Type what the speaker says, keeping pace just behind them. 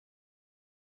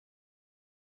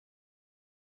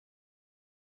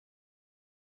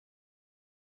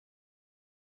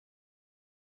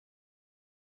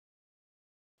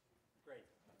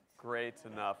Great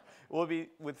enough.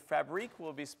 With Fabrique,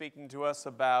 we'll be speaking to us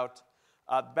about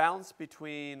balance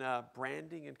between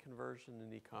branding and conversion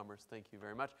in e-commerce. Thank you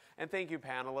very much. And thank you,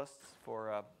 panelists,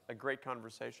 for a great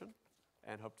conversation,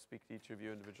 and hope to speak to each of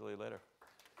you individually later.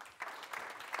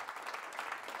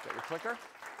 Is that your clicker?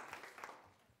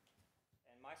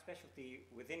 And my specialty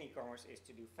within e-commerce is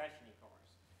to do fashion e-commerce.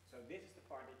 So this is the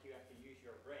part that you have to use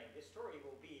your brain. This story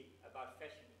will be about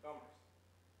fashion e-commerce.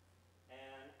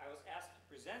 And I was asked to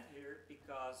present here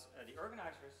because the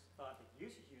organizers thought that you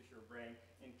should use your brain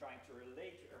in trying to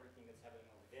relate to everything that's happening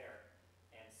over there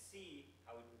and see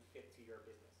how it would fit to your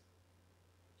business.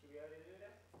 Should we be able to do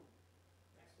that?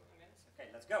 Next 20 minutes? Okay,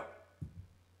 let's go.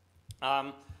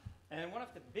 And one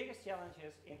of the biggest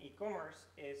challenges in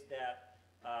e-commerce is that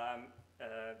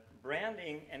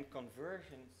branding and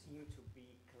conversion seem to be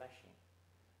clashing.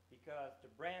 Because the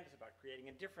brand is about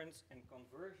creating a difference, and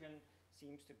conversion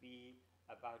seems to be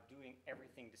about doing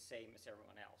everything the same as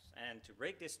everyone else. And to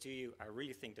break this to you, I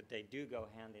really think that they do go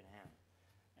hand in hand.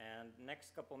 And the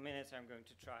next couple minutes, I'm going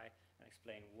to try and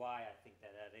explain why I think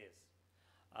that that is.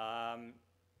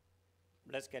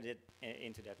 Let's get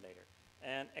into that later.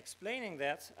 And explaining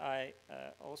that, I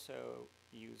also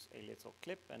use a little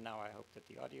clip, and now I hope that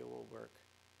the audio will work,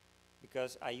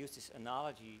 because I use this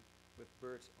analogy with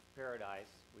birds of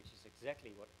paradise, which is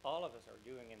exactly what all of us are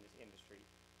doing in this industry,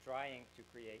 trying to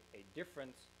create a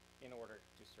difference in order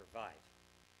to survive.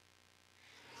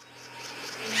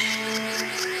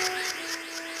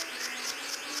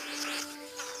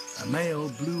 A male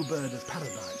bluebird of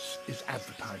paradise is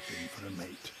advertising for a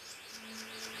mate.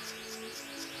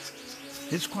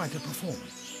 It's quite a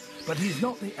performance, but he's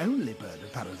not the only bird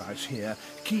of paradise here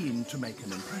keen to make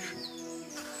an impression.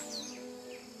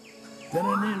 There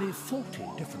are nearly 40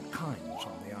 different kinds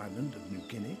on the island of New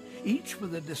Guinea, each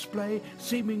with a display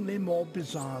seemingly more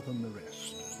bizarre than the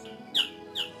rest.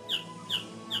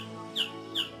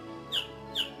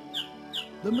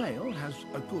 The male has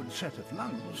a good set of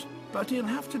lungs, but he'll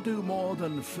have to do more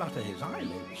than flutter his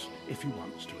eyelids if he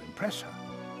wants to impress her.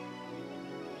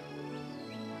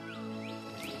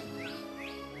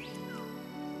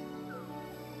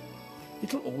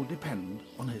 It'll all depend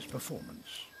on his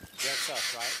performance. That's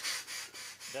us, right?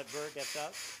 That bird gets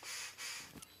us.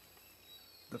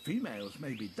 The females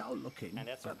may be dull-looking, but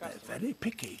they're customer. very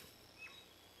picky.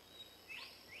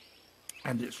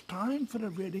 And it's time for a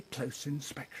really close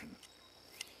inspection.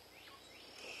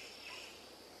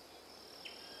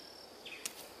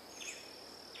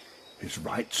 His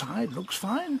right side looks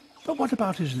fine, but what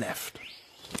about his left?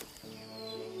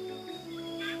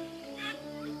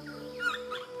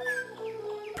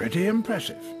 Pretty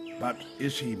impressive, but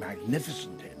is he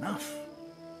magnificent enough?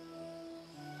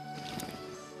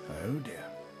 Oh dear,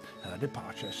 her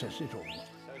departure says it all.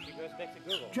 So she goes back to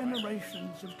Google.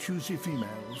 Generations of choosy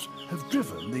females have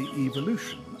driven the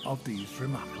evolution of these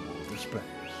remarkable displays.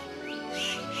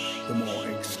 The more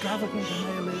extravagant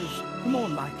a male is, the more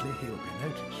likely he'll be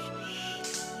noticed.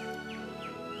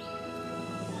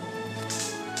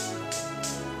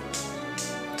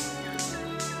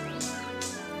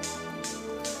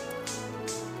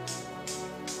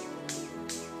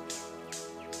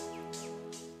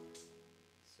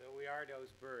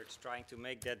 Those birds trying to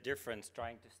make that difference,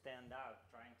 trying to stand out,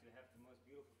 trying to have the most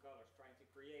beautiful colors, trying to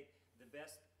create the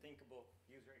best thinkable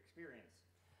user experience.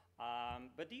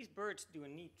 But these birds do a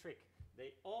neat trick.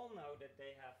 They all know that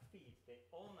they have feet. They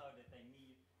all know that they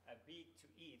need a beak to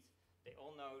eat. They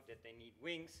all know that they need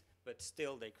wings, but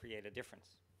still they create a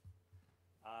difference.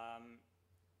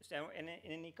 So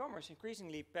in e-commerce,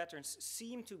 increasingly patterns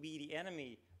seem to be the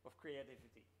enemy of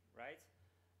creativity, right?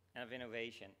 And of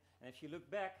innovation. And if you look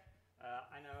back,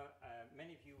 I know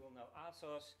many of you will know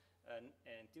ASOS.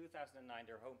 In 2009,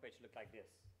 their homepage looked like this.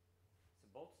 It's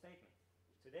a bold statement.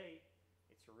 Today,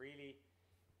 it's a really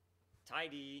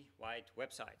tidy, white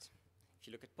website. If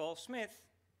you look at Paul Smith,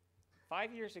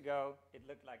 5 years ago, it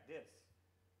looked like this.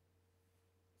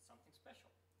 It's something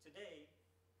special. Today,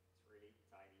 it's a really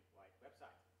tidy, white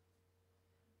website.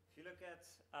 If you look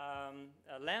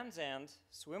at Land's End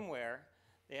swimwear,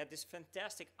 they had this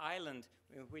fantastic island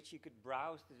in which you could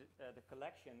browse the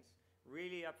collections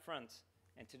really up front.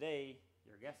 And today,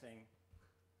 you're guessing,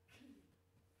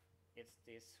 it's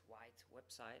this white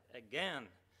website again.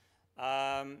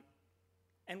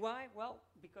 And why? Well,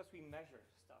 because we measure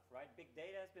stuff, right? Big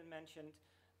data has been mentioned.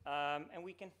 And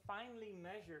we can finally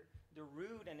measure the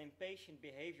rude and impatient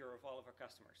behavior of all of our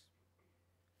customers.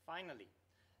 Finally.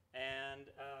 And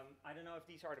I don't know if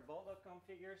these are the bol.com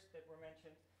figures that were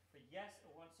mentioned. But yes,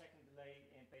 a 1 second delay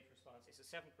in page response is a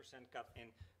 7% cut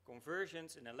in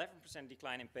conversions, an 11%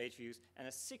 decline in page views, and a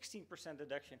 16%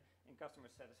 reduction in customer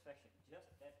satisfaction.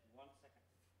 Just that 1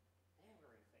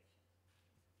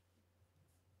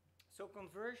 So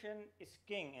conversion is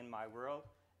king in my world,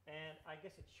 and I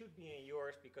guess it should be in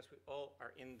yours because we all are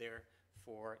in there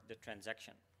for the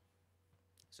transaction.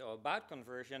 So about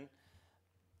conversion,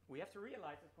 we have to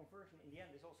realize that conversion in the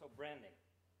end is also branding,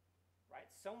 right?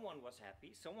 Someone was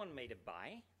happy, someone made a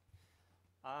buy,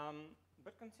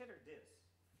 but consider this.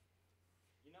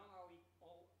 You know how we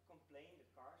all complain that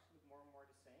cars look more and more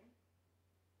the same?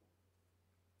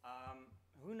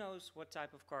 Who knows what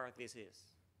type of car this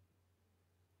is?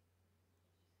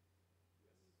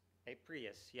 A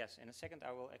Prius, yes. In a second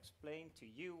I will explain to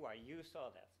you why you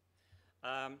saw that.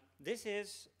 This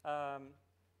is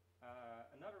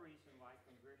another reason why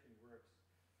conversion works.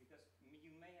 Because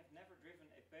you may have never driven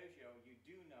a Peugeot, you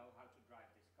do know how to drive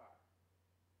this car.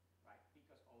 Right?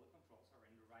 Because all the controls are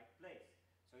in the right place.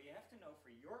 So you have to know for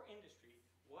your industry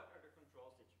what are the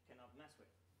controls that you cannot mess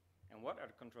with. And what are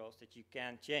the controls that you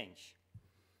can change.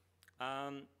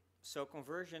 So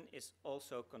conversion is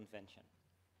also convention.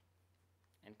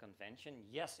 And convention,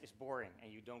 yes, is boring,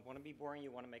 and you don't want to be boring, you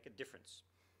want to make a difference.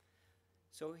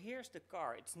 So here's the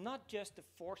car. It's not just the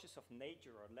forces of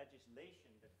nature or legislation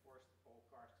that force all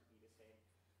cars to be the same.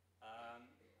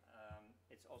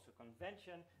 It's also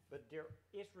convention, but there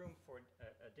is room for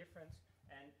a difference.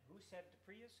 And who said the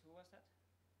Prius? Who was that?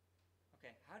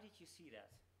 Okay, how did you see that?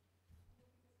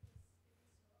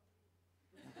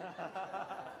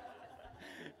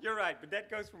 You're right, but that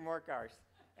goes for more cars.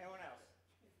 Anyone else?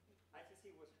 I just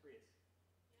see it was a Prius.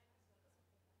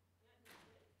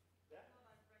 Yeah?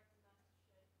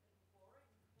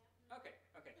 Okay,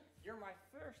 okay. You're my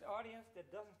first audience that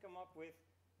doesn't come up with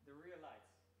the rear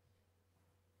lights.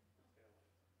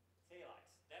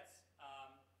 Taillights.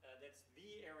 That's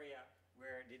the area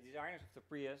where the designers of the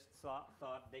Prius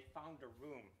thought they found a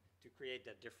room to create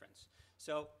that difference.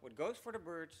 So what goes for the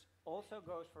birds also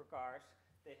goes for cars.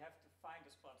 They have to find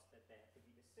the spots that they have to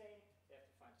be the same. They have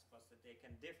to find the spots that they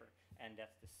can differ. And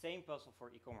that's the same puzzle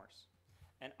for e-commerce.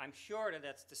 And I'm sure that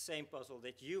that's the same puzzle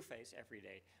that you face every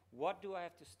day. What do I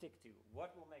have to stick to?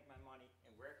 What will make my money?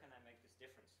 And where can I make this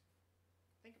difference?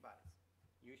 Think about it.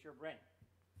 Use your brain.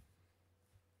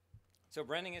 So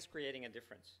branding is creating a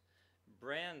difference.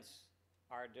 Brands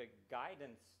are the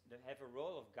guidance, they have a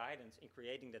role of guidance in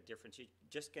creating that difference. You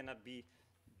just cannot be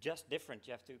just different.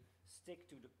 You have to stick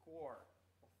to the core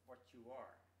of what you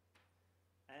are.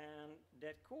 And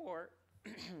that core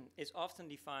is often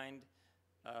defined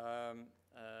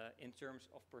in terms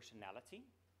of personality,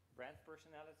 brand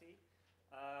personality.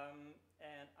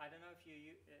 And I don't know if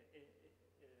you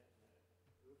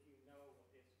know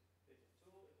this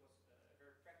tool. It was a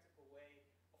very practical way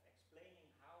of explaining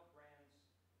how brands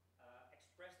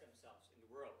express themselves in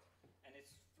the world. And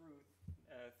it's through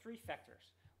three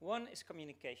factors. One is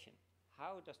communication.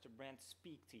 How does the brand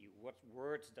speak to you? What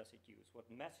words does it use? What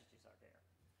messages are there?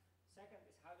 Second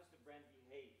is how does the brand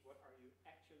behave? What are you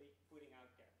actually putting out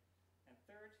there? And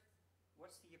third,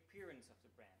 what's the appearance of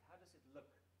the brand? How does it look?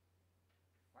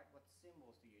 Right? What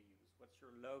symbols do you use? What's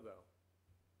your logo?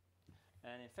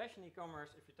 And in fashion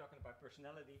e-commerce, if you're talking about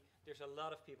personality, there's a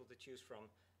lot of people to choose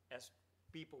from as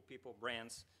people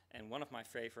brands. And one of my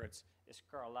favorites is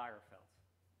Karl Lagerfeld.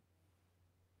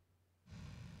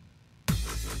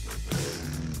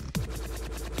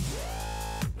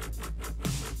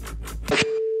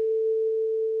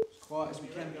 As we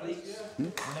can, please.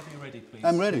 Whenever you're ready, please.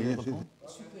 I'm ready, yes.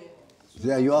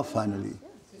 There you are, finally.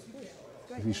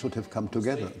 We should have come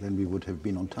together, then we would have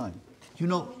been on time. You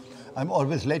know, I'm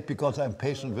always late because I'm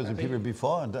patient with the people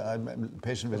before and I'm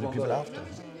patient with the people after.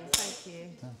 Thank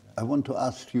you. I want to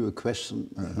ask you a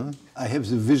question. I have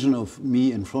the vision of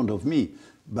me in front of me,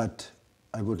 but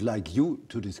I would like you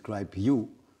to describe you,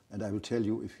 and I will tell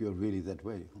you if you're really that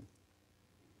way.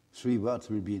 3 words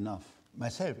will be enough.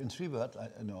 Myself, in 3 words,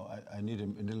 I need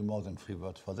a little more than 3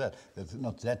 words for that. That's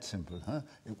not that simple. Huh?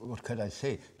 What can I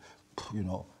say? You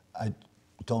know, I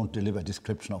don't deliver a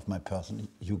description of my person.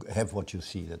 You have what you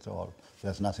see, that's all.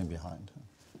 There's nothing behind.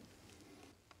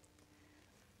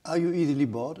 Are you easily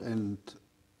bored, and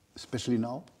especially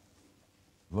now?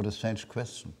 What a strange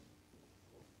question.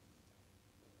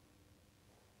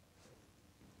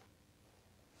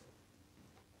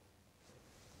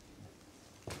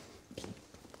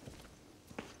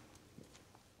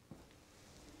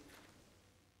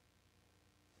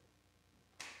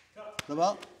 Ça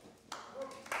va?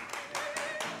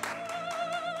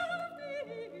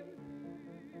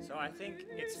 So I think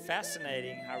it's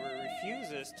fascinating how he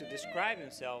refuses to describe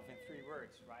himself in 3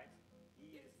 words, right?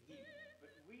 He is he.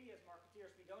 But we as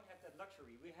marketeers, we don't have that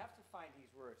luxury. We have to find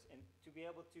these words and to be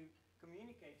able to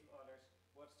communicate to others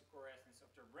what's the core essence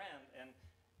of their brand. And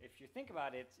if you think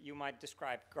about it, you might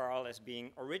describe Karl as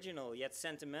being original yet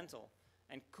sentimental.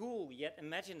 and cool yet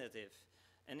imaginative,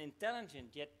 and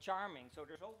intelligent yet charming. So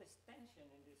there's all this tension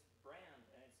in this brand,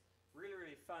 and it's really,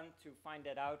 really fun to find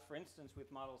that out, for instance, with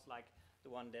models like the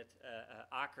one that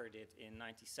Aker did in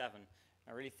 '97.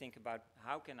 I really think about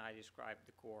how can I describe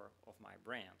the core of my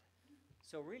brand.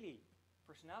 So really,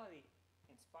 personality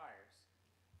inspires.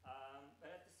 But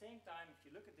at the same time, if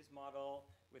you look at this model,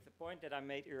 with the point that I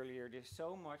made earlier, there's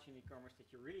so much in e-commerce that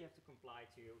you really have to comply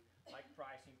to, like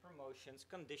pricing, promotions,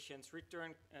 conditions,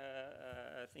 return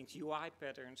things, UI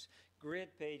patterns, grid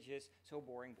pages, so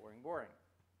boring, boring, boring.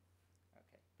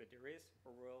 Okay, but there is a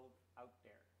world out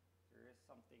there. There is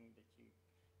something that you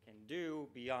can do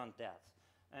beyond that.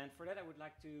 And for that, I would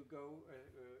like to go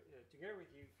together with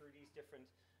you through these different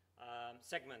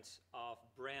segments of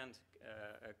brand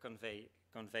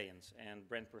conveyance and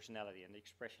brand personality and the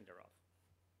expression thereof.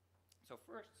 So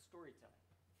first, storytelling.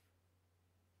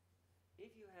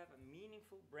 If you have a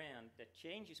meaningful brand that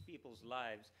changes people's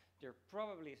lives, there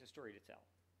probably is a story to tell.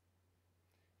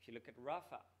 If you look at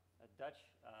Rafa, a Dutch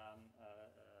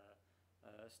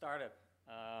startup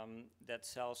that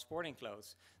sells sporting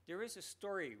clothes, there is a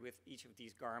story with each of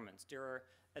these garments. There are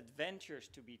adventures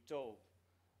to be told.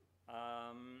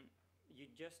 You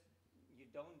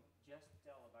don't just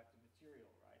tell about the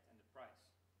material, right, and the price.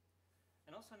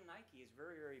 And also Nike is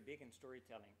very, very big in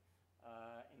storytelling,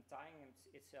 in tying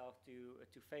itself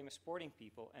to famous sporting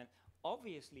people. And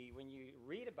obviously, when you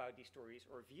read about these stories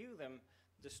or view them,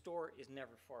 the store is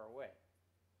never far away.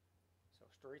 So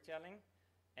storytelling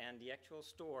and the actual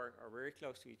store are very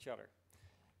close to each other.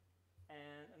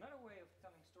 And another way of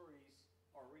telling stories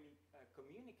or really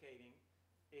communicating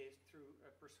is through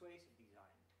persuasive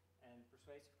design and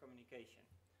persuasive communication.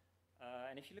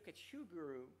 And if you look at Shoe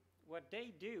Guru, what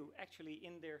they do actually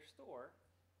in their store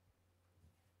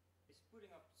is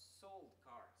putting up sold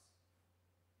cards.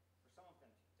 For some of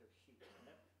them, they're shoes. And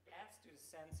that adds to the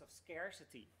sense of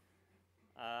scarcity.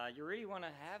 You really want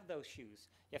to have those shoes.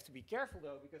 You have to be careful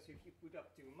though, because if you put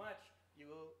up too much,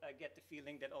 you will get the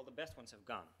feeling that all the best ones have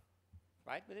gone,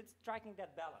 right? But it's striking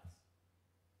that balance.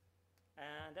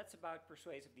 And that's about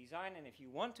persuasive design. And if you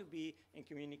want to be in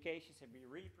communications and be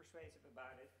really persuasive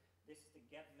about it, this is the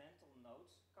Get Mental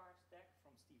Notes cards deck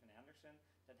from Steven Anderson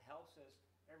that helps us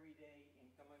every day in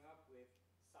coming up with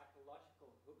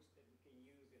psychological hooks that we can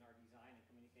use in our design and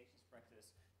communications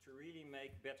practice to really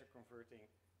make better converting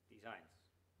designs.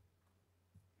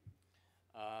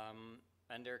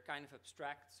 And they're kind of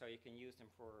abstract, so you can use them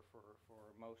for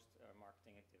most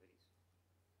marketing activities.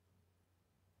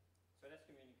 So that's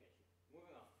communication.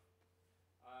 Moving on.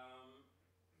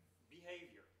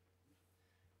 Behavior.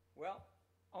 Well,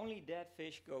 only dead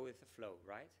fish go with the flow,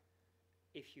 right?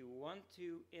 If you want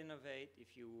to innovate,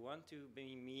 if you want to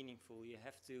be meaningful, you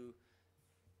have to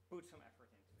put some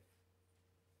effort into it.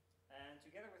 And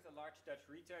together with a large Dutch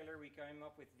retailer, we came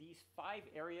up with these 5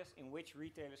 areas in which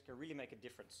retailers can really make a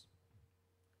difference.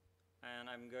 And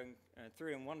I'm going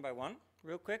through them one by one,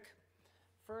 real quick.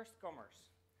 First, commerce.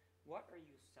 What are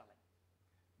you selling?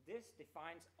 This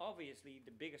defines, obviously,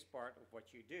 the biggest part of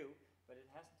what you do, but it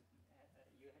has to,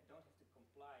 you don't have to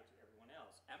comply to everyone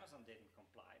else. Amazon didn't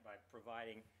comply by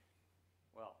providing,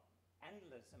 well,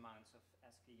 endless amounts of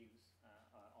SKUs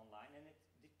online, and it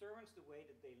determines the way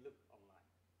that they look online,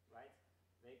 right?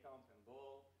 Weekamp and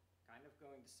Bol kind of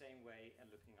going the same way and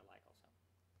looking alike also.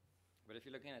 But if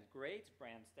you're looking at great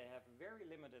brands, they have a very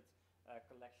limited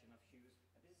collection of shoes,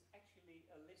 and this is actually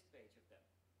a list page of them.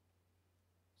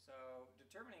 So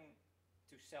determining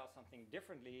to sell something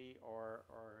differently or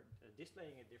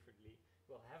displaying it differently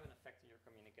will have an effect on your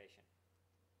communication.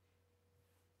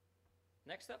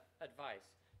 Next up, advice.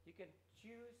 You can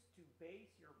choose to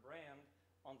base your brand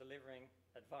on delivering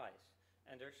advice.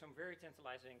 And there's some very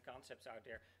tantalizing concepts out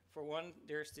there. For one,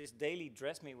 there's this Daily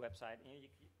Dress Me website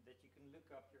that you can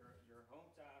look up your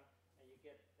hometown and you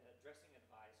get dressing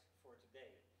advice for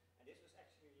today. And this was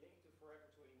actually linked to Forever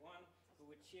 21, who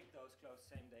would ship those clothes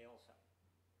same day also.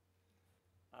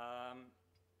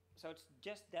 So it's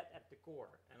just that at the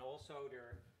core. And also there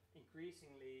are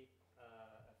increasingly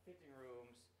fitting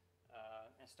rooms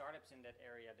and startups in that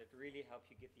area that really help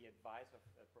you get the advice of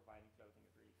providing clothing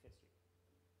that really fits you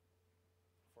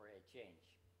for a change.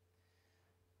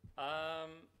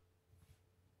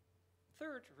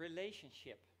 Third,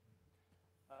 relationship.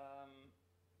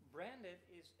 Branded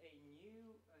is a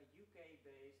new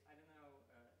UK-based, I don't know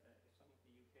if some of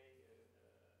the UK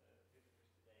visitors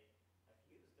today have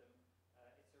used them.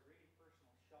 It's a really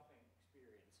personal shopping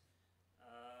experience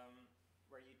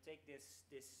where you take this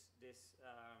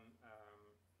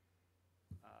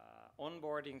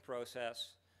onboarding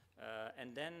process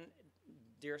and then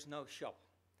there's no shop.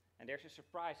 And there's a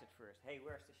surprise at first. Hey,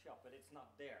 where's the shop? But it's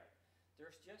not there.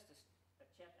 There's just a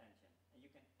chat engine, and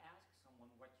you can ask someone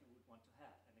what you would want to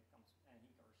have, and he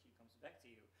or she comes back to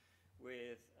you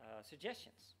with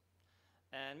suggestions.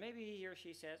 And maybe he or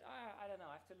she says, I don't know,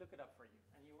 I have to look it up for you.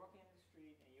 And you're walking in the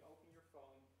street, and you open your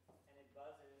phone, and it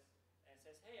buzzes, and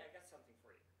says, hey, I got something for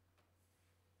you.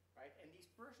 Right? And these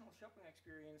personal shopping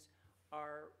experiences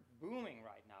are booming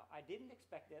right now. I didn't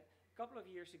expect it. A couple of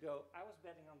years ago, I was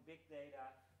betting on big data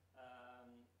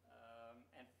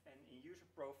and in user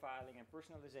profiling and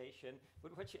personalization.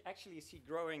 But what you actually see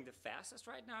growing the fastest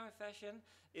right now in fashion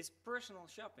is personal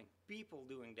shopping, people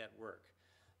doing that work.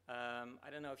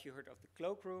 I don't know if you heard of the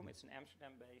Cloakroom. It's an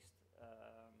Amsterdam-based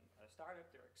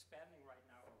startup. They're expanding right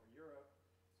now over Europe.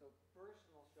 So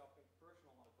personal shopping,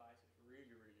 personal advice is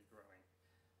really, really growing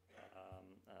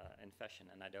in fashion,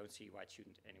 and I don't see why it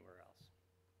shouldn't anywhere else.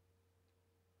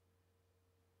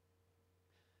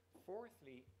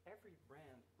 Fourthly, every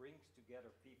brand brings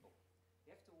together people.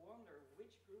 You have to wonder,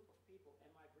 which group of people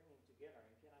am I bringing together,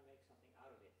 and can I make something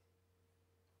out of it?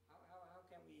 How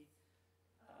can we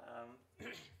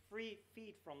free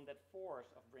feed from that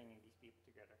force of bringing these people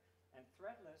together? And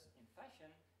threadless in fashion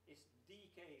is the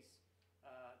case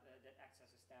that acts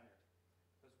as a standard.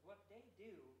 Because what they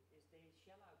do is they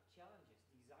shell out challenges,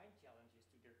 design challenges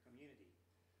to their community,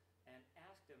 and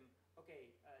ask them,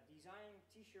 okay, design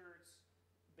t-shirts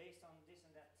based on this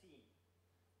and that theme.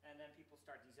 And then people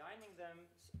start designing them,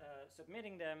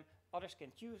 submitting them, others can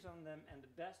choose on them, and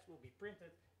the best will be printed,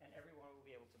 and everyone will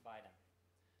be able to buy them.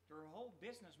 Their whole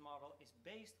business model is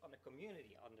based on the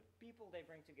community, on the people they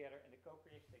bring together, and the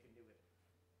co-creation they can do with it.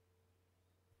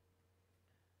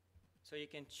 So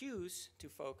you can choose to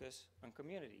focus on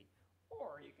community,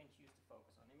 or you can choose to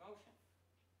focus on emotion.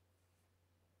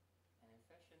 And in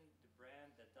fashion, the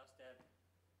brand that does that,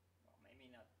 well, maybe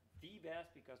not the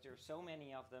best, because there are so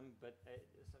many of them, but that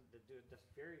does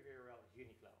very, very well is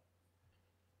Uniqlo.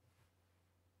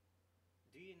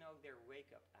 Do you know their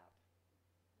Wake Up app?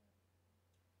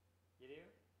 You do?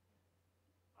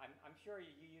 I'm sure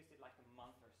you used it like a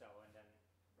month or so, and then,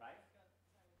 right?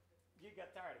 You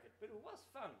got tired of it, but it was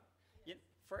fun. Yeah.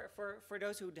 For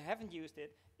those who haven't used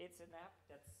it, it's an app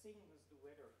that sings the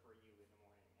weather for you in the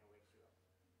morning and wakes you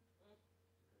up.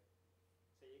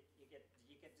 So you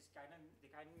get this kind of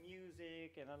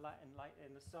music and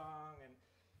a song, and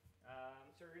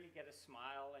so you really get a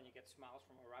smile, and you get smiles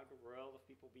from around the world of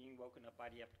people being woken up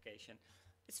by the application.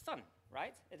 It's fun,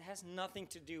 right? It has nothing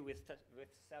to do with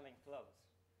selling clothes,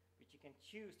 but you can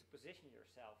choose to position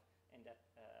yourself in that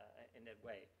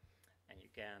way. And you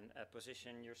can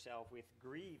position yourself with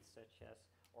greed,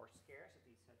 or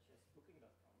scarcity, such as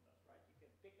Booking.com does, right? You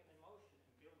can pick an emotion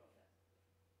and build on that.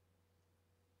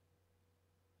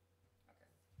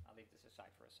 Okay, I'll leave this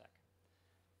aside for a sec.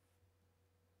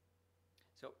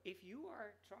 So if you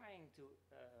are trying to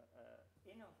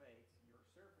innovate your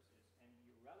services and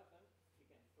be relevant, you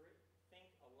can think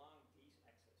along these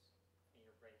axes in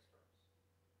your brainstorms.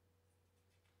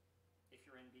 If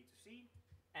you're in B2C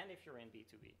and if you're in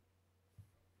B2B.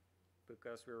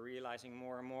 Because we're realizing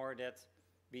more and more that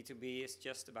B2B is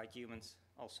just about humans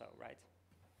also, right?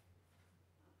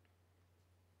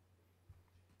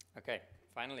 Okay,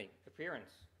 finally,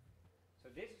 appearance. So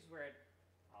this is where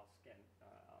I'll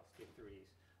skip through these.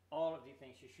 All of the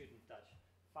things you shouldn't touch.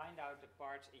 Find out the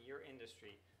parts in your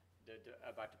industry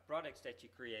about the products that you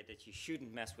create that you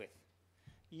shouldn't mess with.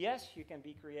 Yes, you can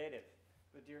be creative,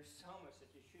 but there's so much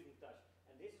that you shouldn't touch.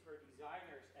 And this is where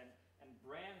designers and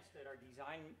brands that are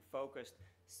design focused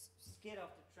skid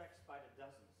off the tracks by the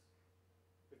dozens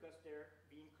because they're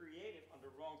being creative on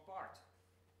the wrong part.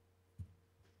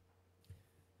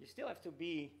 You still have to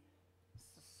be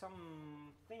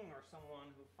something or someone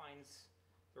who finds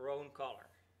their own color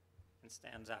and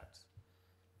stands out.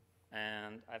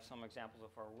 And I have some examples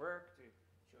of our work to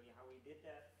show you how we did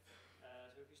that.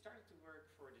 So if you started to work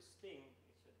for this thing,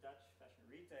 it's a Dutch fashion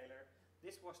retailer,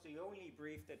 this was the only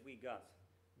brief that we got.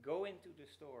 Go into the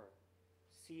store,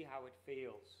 see how it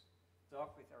feels,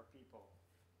 talk with our people,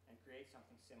 and create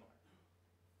something similar.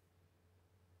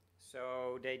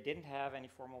 So they didn't have any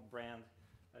formal brand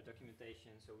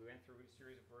documentation, so we went through a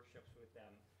series of workshops with them.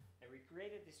 And we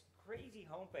created this crazy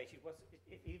homepage.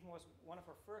 It even was one of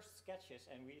our first sketches,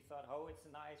 and we thought, oh, it's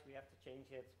nice, we have to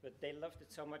change it. But they loved it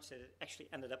so much that it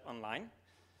actually ended up online.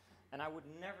 And I would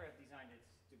never have designed it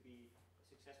to be a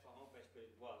successful homepage, but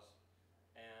it was.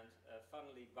 And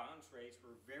funnily, bounce rates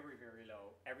were very, very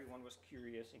low. Everyone was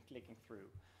curious and clicking through.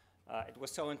 It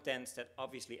was so intense that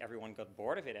obviously everyone got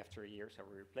bored of it after a year, so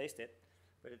we replaced it.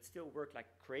 But it still worked like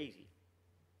crazy.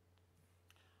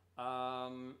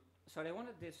 So they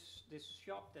wanted this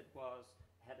shop that was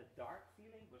had a dark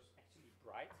feeling was actually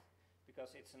bright,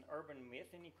 because it's an urban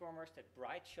myth in e-commerce that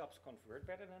bright shops convert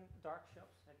better than dark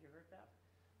shops. Have you heard that?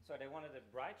 So they wanted a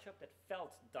bright shop that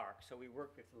felt dark. So we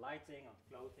worked with lighting on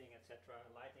clothing, etc.,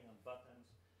 lighting on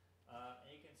buttons. And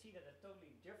you can see that a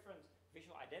totally different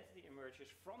visual identity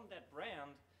emerges from that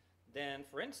brand than,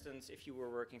 for instance, if you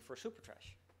were working for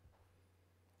Supertrash.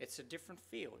 It's a different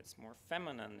feel. It's more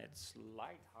feminine. It's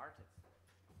light-hearted,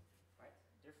 right?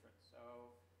 Different.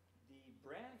 So the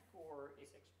brand core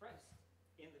is expressed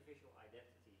in the visual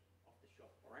identity of the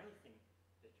shop or anything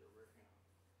that you're working on.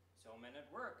 So Men at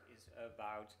Work is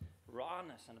about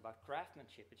rawness and about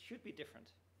craftsmanship. It should be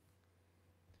different.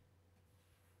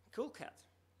 Cool Cat,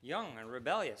 young and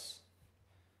rebellious.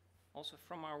 Also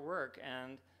from our work,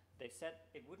 and they said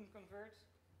it wouldn't convert.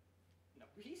 No,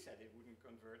 we said it wouldn't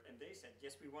convert, and they said,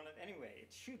 yes, we want it anyway.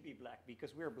 It should be black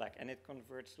because we're black, and it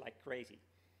converts like crazy.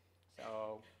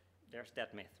 So there's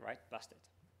that myth, right? Busted.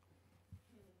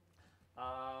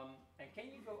 And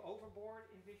can you go overboard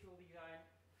in visual design?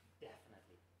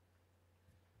 Definitely.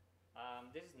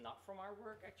 This is not from our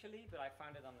work, actually, but I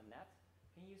found it on the net.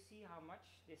 Can you see how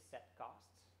much this set costs?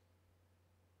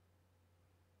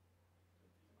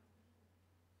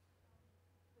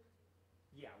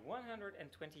 Yeah,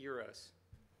 120 euros.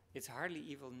 It's hardly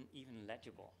even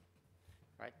legible,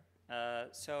 right?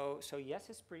 So yes,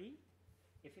 it's pretty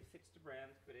if it fits the brand,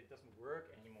 but it doesn't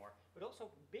work anymore. But also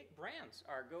big brands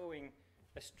are going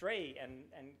astray, and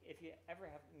if you ever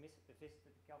have visited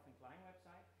the Calvin Klein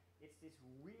website, it's this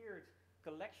weird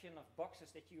collection of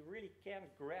boxes that you really can't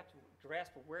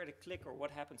grasp where to click or what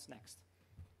happens next.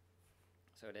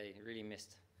 So they really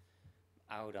missed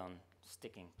out on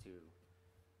sticking to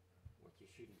what you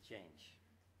shouldn't change,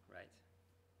 right?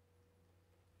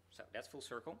 So that's full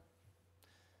circle.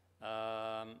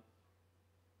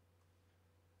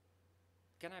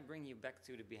 Can I bring you back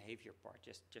to the behavior part,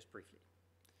 just briefly?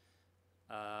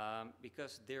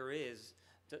 Because there is,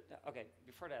 okay,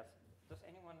 before that, does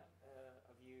anyone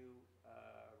of you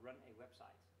run a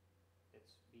website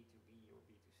that's B2B or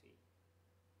B2C?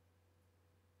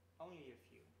 Only a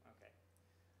few, okay.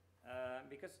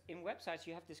 Because in websites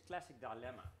you have this classic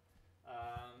dilemma.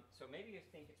 So maybe you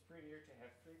think it's prettier to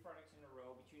have 3 products in a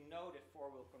row, but you know that 4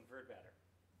 will convert better.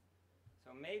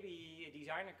 So maybe a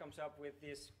designer comes up with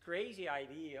this crazy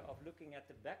idea of looking at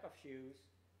the back of shoes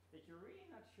that you're really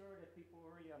not sure that people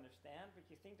really understand, but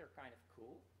you think they're kind of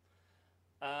cool.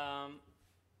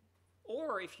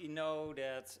 Or if you know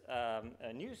that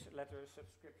newsletter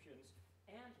subscriptions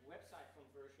and website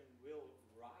conversion will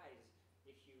rise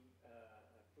if you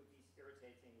put these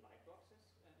irritating light boxes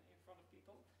in front of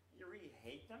people, you really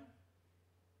hate them.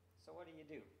 So what do?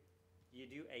 You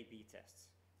do A/B tests,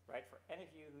 right? For any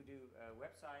of you who do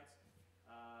websites,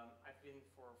 I've been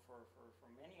for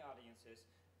many audiences,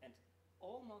 and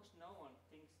almost no one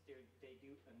thinks they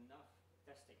do enough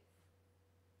testing.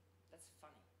 That's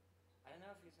funny. I don't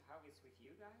know if how it's with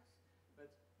you guys,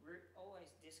 but we're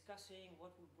always discussing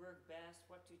what would work best,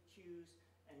 what to choose,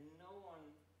 and no one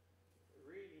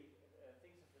really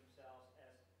thinks of themselves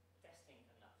as testing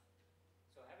enough.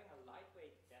 So having a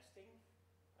lightweight testing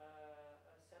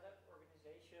setup,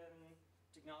 organization,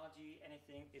 technology,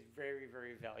 anything is very,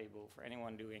 very valuable for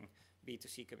anyone doing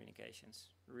B2C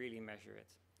communications. Really measure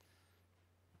it.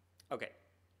 Okay.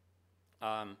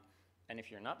 And if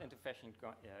you're not into fashion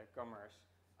commerce,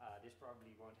 this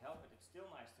probably won't help, but it's still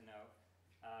nice to know.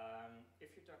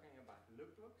 If you're talking about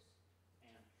lookbooks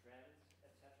and trends,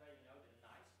 etc., you know the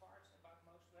nice parts about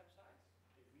most websites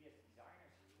that we as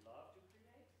designers love to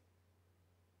create.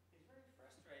 It's very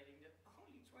frustrating that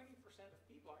only 20% of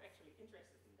people are actually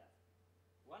interested in that.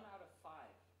 1 out of 5,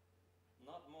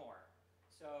 not more.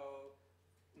 So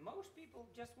most people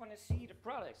just want to see the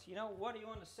products. You know, what do you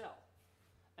want to sell?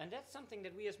 And that's something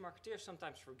that we as marketeers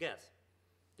sometimes forget,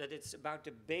 that it's about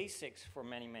the basics for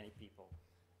many, many people.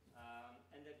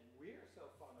 And that we're so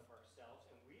fond of ourselves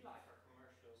and we like our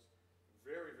commercials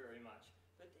very, very much,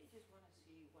 but they just want to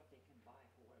see what they can buy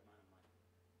for what amount of money.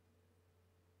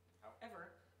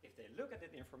 However, if they look at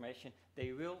that information,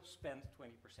 they will spend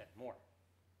 20% more.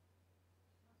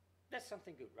 That's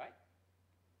something good, right?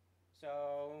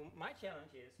 So my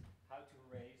challenge is how to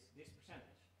raise this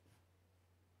percentage.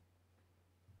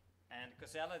 And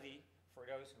causality, for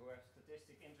those who have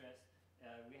statistic interest,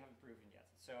 we haven't proven yet.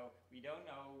 So we don't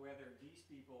know whether these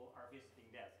people are visiting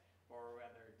that or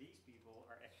whether these people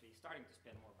are actually starting to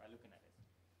spend more by looking at it.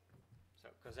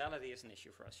 So causality is an issue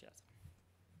for us yet.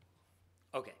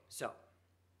 Okay, so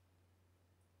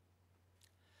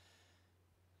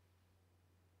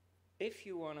if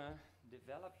you want to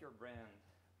develop your brand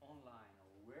online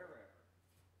or wherever,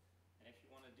 and if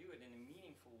you want to do it in a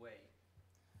meaningful way,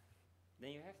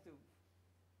 then you have to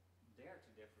dare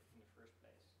to differ in the first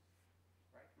place,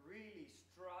 right? Really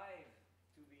strive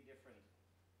to be different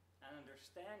and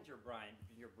understand your brand.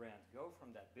 Go from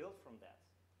that, build from that.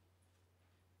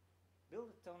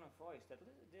 Build a tone of voice that's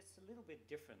a little bit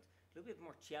different, a little bit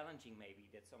more challenging maybe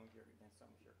than some of your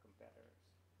competitors.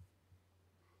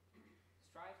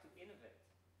 Strive to innovate,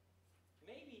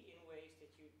 maybe in ways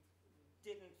that you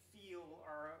didn't feel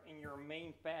are in your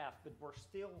main path, but were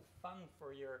still fun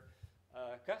for your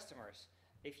customers.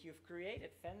 If you've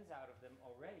created fans out of them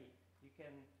already, you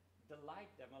can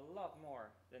delight them a lot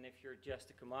more than if you're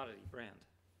just a commodity brand.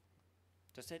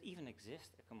 Does that even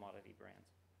exist, a commodity brand?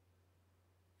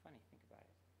 Funny, think about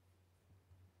it.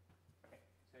 Okay,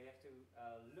 so you have to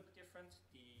look different.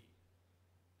 The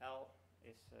L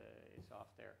is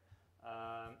off there.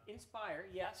 Inspire,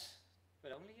 yes,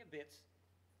 but only a bit.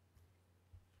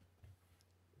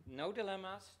 No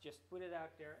dilemmas, just put it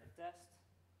out there and test.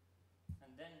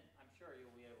 And then I'm sure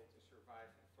you'll be able to survive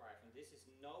and thrive. And this is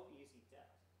no easy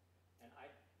task. And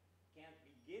I can't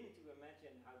begin to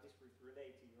imagine how this would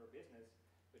relate to your business.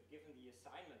 But given the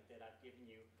assignment that I've given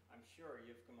you, I'm sure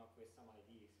you've come up with some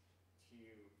ideas to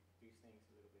do things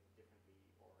a little bit differently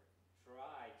or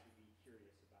try to be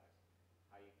curious about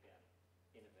how you can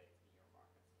innovate in your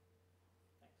market.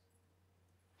 Thanks.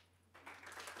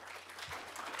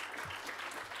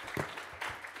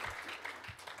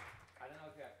 I don't know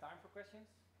if you have time for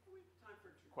questions? We have time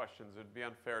for 2 questions. It would be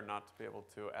unfair not to be able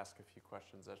to ask a few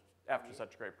questions after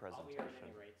such a great presentation. I'll be here at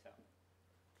any rate, so.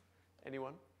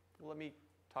 Anyone? Let me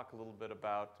talk a little bit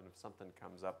about, and if something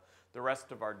comes up, the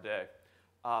rest of our day.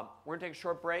 We're going to take a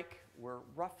short break. We're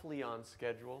roughly on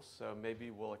schedule, so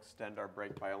maybe we'll extend our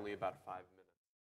break by only about 5 minutes.